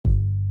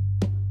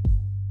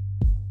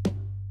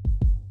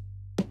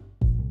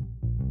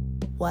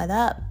What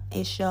up?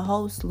 It's your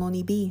host,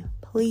 Looney B.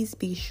 Please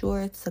be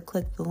sure to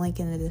click the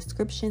link in the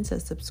description to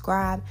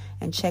subscribe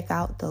and check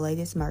out the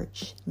latest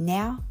merch.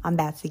 Now, I'm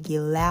about to get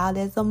loud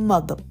as a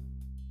mother.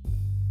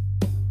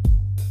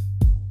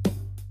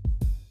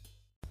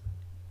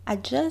 I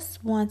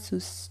just want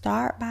to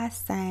start by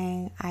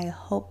saying I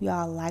hope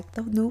y'all like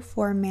the new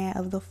format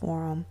of the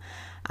forum.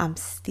 I'm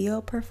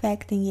still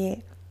perfecting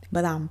it,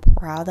 but I'm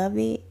proud of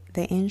it.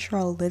 The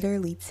intro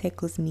literally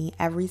tickles me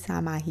every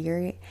time I hear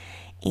it.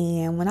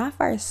 And when I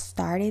first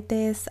started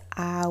this,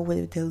 I would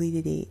have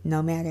deleted it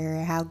no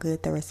matter how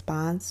good the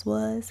response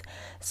was.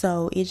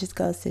 So it just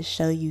goes to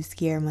show you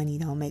scared money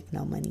don't make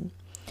no money.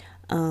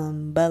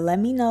 But let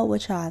me know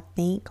what y'all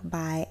think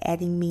by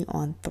adding me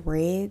on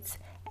Threads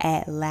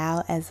at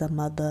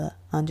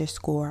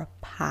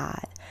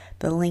loudasamother_pod.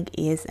 The link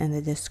is in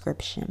the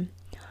description.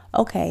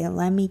 Okay,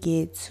 let me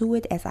get to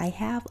it as I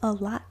have a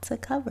lot to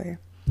cover.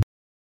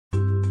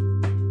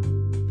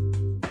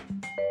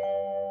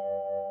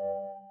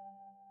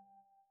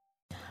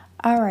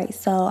 Alright,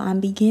 so I'm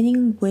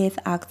beginning with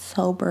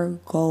October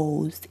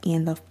goals,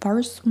 and the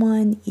first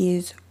one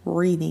is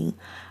reading.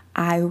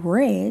 I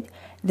read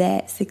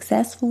that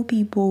successful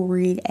people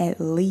read at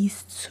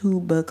least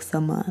 2 books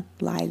a month.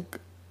 Like,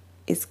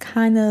 it's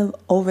kind of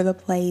over the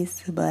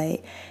place,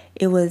 but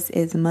it was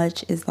as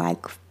much as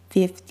like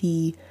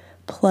 50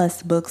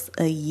 plus books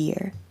a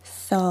year.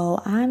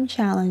 So I'm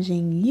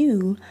challenging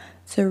you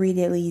to read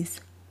at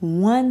least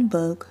 1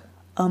 book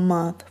a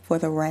month for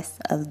the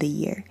rest of the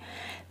year.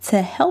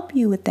 To help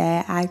you with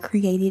that, I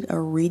created a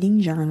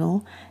reading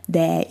journal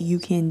that you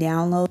can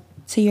download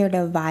to your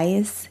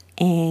device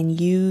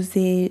and use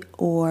it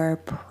or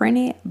print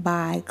it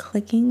by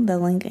clicking the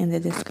link in the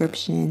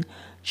description,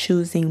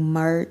 choosing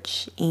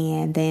merch,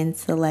 and then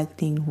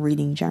selecting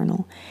reading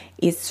journal.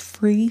 It's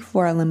free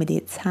for a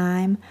limited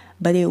time,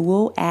 but it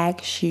will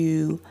ask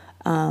you,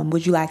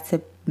 would you like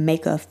to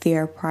make a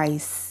fair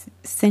price,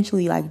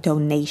 essentially like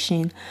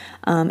donation?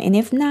 And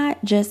if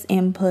not, just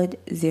input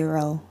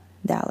 $0.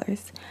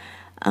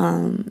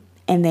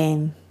 And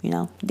then,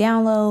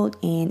 download,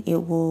 and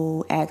it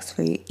will ask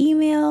for your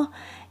email,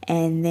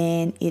 and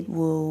then it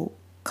will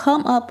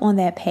come up on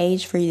that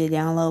page for you to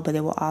download, but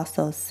it will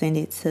also send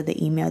it to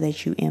the email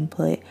that you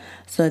input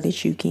so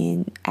that you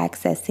can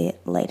access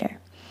it later.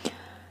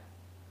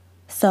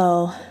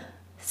 So,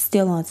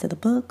 still on to the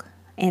book.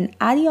 An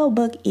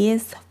audiobook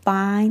is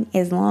fine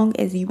as long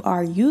as you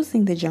are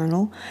using the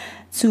journal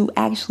to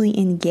actually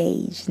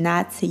engage,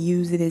 not to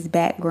use it as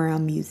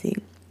background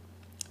music.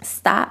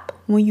 Stop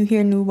when you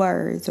hear new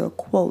words or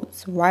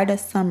quotes. Write a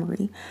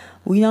summary.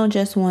 We don't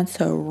just want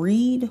to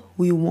read,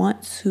 we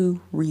want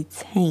to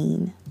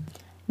retain.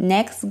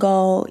 Next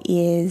goal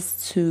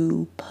is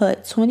to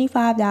put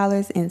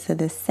 $25 into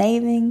the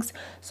savings.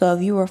 So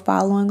if you were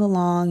following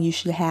along, you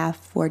should have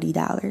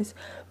 $40.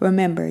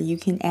 Remember, you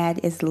can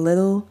add as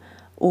little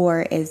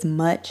or as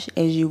much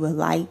as you would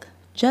like.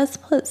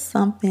 Just put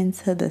something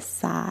to the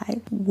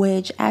side,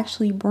 which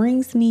actually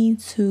brings me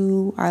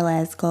to our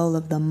last goal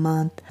of the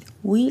month.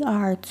 We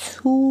are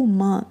 2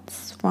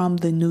 months from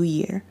the new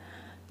year.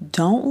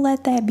 Don't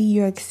let that be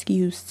your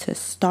excuse to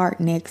start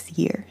next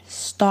year.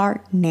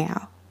 Start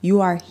now.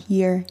 You are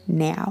here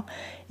now.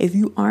 If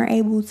you aren't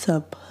able to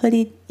put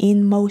it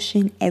in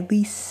motion, at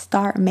least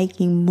start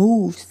making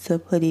moves to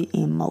put it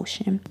in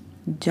motion.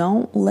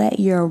 Don't let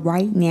your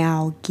right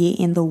now get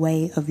in the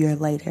way of your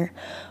later.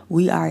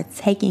 We are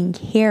taking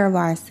care of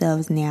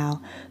ourselves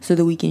now so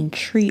that we can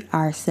treat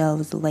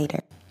ourselves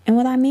later. And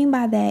what I mean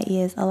by that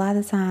is a lot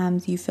of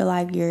times you feel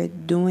like you're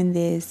doing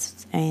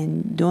this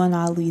and doing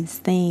all these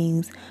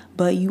things,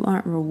 but you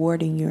aren't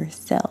rewarding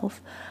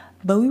yourself.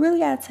 But we really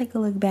got to take a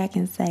look back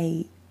and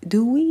say,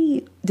 do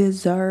we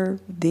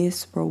deserve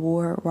this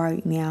reward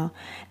right now?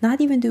 Not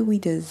even do we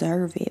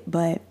deserve it,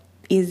 but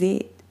is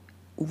it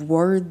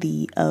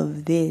worthy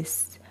of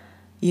this,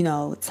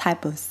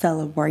 type of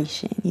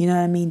celebration? You know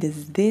what I mean?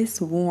 Does this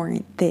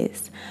warrant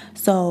this?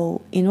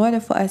 So in order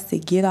for us to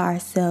get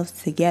ourselves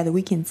together,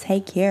 we can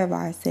take care of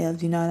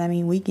ourselves. You know what I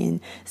mean? We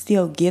can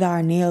still get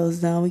our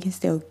nails done. We can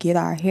still get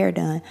our hair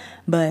done,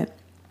 but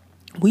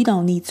we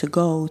don't need to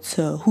go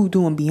to who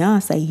doing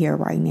Beyonce hair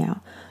right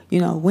now.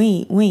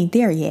 We ain't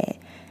there yet.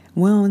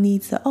 We don't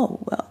need to,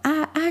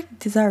 I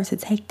deserve to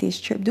take this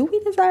trip. Do we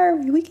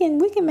deserve? We can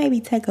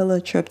maybe take a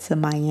little trip to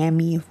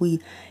Miami if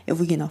we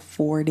can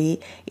afford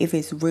it, if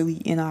it's really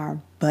in our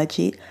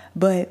budget.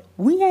 But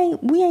we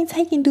ain't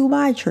taking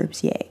Dubai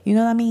trips yet. You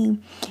know what I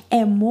mean?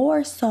 And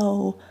more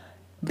so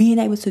being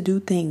able to do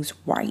things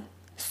right.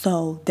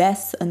 So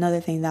that's another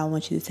thing that I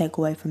want you to take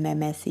away from that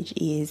message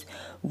is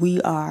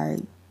we are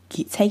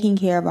taking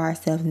care of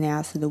ourselves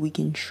now so that we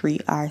can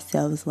treat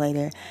ourselves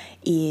later.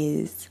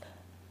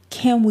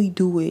 Can we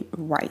do it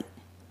right?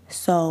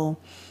 So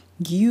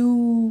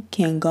you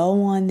can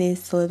go on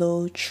this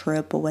little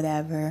trip or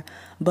whatever,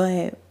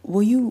 but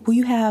will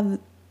you have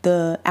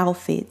the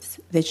outfits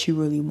that you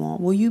really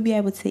want? Will you be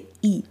able to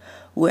eat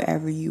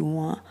wherever you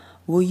want?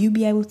 Will you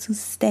be able to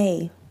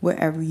stay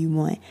wherever you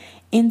want?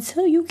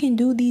 Until you can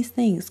do these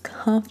things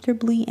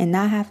comfortably and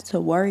not have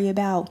to worry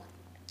about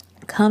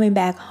coming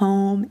back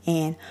home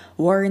and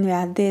worrying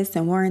about this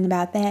and worrying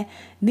about that,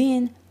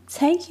 then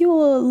take you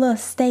a little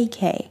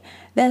staycay.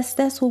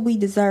 That's what we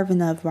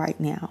deserving of right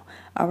now.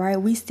 All right,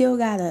 we still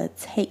gotta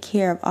take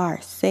care of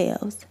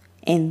ourselves,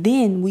 and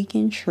then we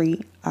can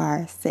treat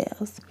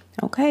ourselves.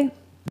 Okay.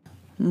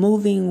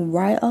 Moving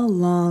right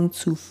along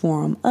to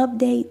forum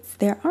updates.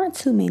 There aren't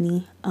too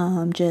many.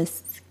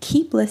 Just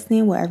keep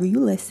listening wherever you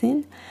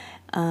listen.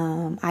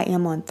 I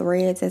am on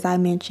Threads, as I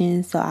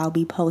mentioned, so I'll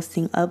be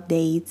posting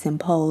updates and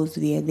posts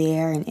via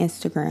there and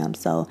Instagram.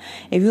 So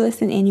if you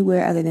listen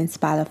anywhere other than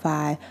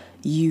Spotify,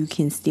 you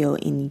can still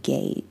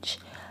engage.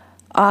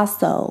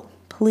 Also,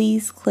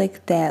 please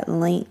click that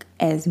link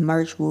as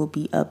merch will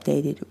be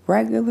updated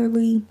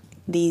regularly.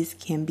 These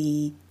can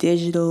be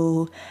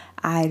digital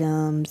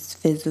items,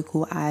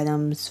 physical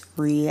items,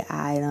 free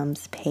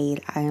items,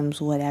 paid items,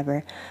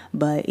 whatever.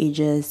 But it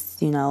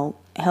just,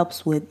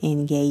 helps with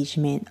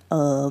engagement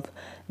of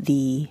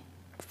the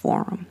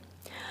forum.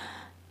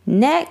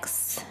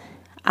 Next,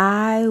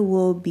 I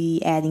will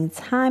be adding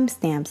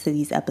timestamps to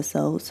these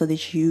episodes so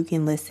that you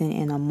can listen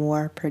in a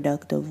more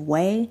productive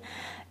way.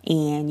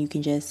 And you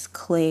can just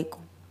click,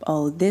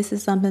 oh, this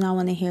is something I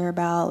want to hear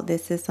about.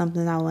 This is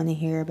something I want to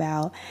hear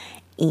about.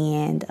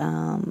 And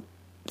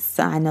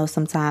so I know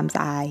sometimes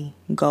I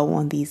go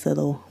on these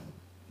little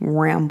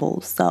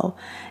rambles. So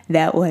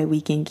that way we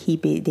can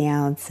keep it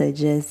down to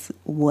just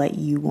what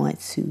you want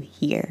to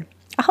hear.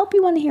 I hope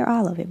you want to hear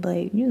all of it, but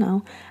I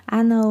know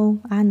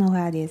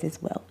how it is as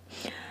well.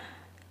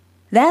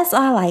 That's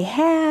all I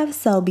have,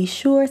 so be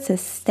sure to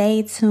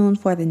stay tuned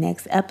for the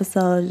next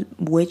episode,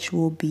 which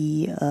will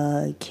be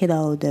a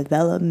kiddo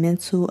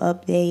developmental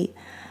update.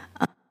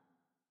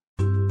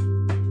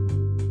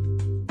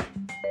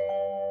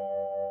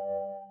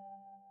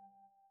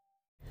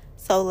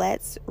 So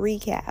let's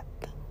recap.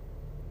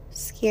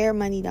 Scare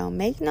money don't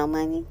make no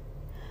money.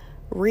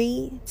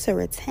 Read to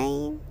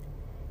retain.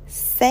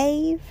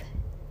 Save.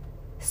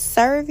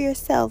 Serve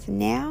yourself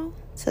now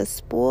to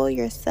spoil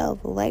yourself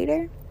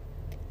later.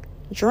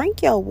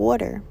 Drink your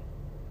water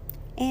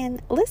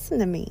and listen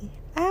to me.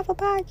 I have a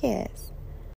podcast.